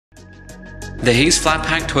The Hayes Flat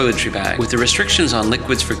Pack Toiletry Bag. With the restrictions on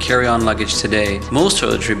liquids for carry-on luggage today, most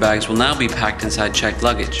toiletry bags will now be packed inside checked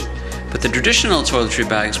luggage. But the traditional toiletry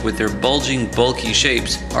bags with their bulging, bulky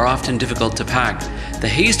shapes are often difficult to pack. The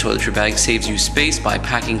Hayes toiletry bag saves you space by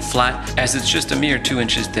packing flat, as it's just a mere 2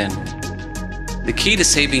 inches thin. The key to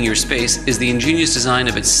saving your space is the ingenious design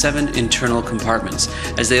of its 7 internal compartments,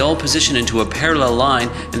 as they all position into a parallel line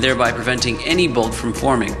and thereby preventing any bulk from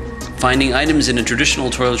forming. Finding items in a traditional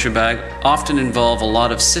toiletry bag often involve a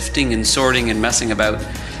lot of sifting and sorting and messing about.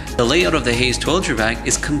 The layout of the Hayes toiletry bag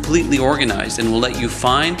is completely organized and will let you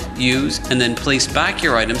find, use, and then place back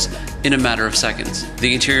your items in a matter of seconds.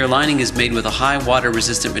 The interior lining is made with a high water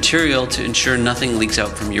resistant material to ensure nothing leaks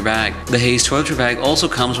out from your bag. The Hayes toiletry bag also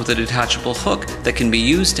comes with a detachable hook that can be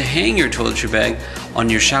used to hang your toiletry bag on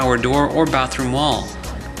your shower door or bathroom wall.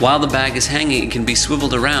 While the bag is hanging, it can be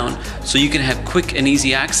swiveled around so you can have quick and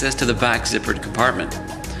easy access to the back zippered compartment.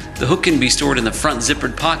 The hook can be stored in the front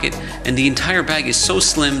zippered pocket, and the entire bag is so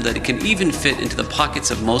slim that it can even fit into the pockets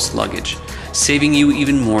of most luggage, saving you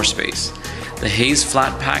even more space. The Hayes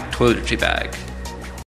Flat Pack Toiletry Bag.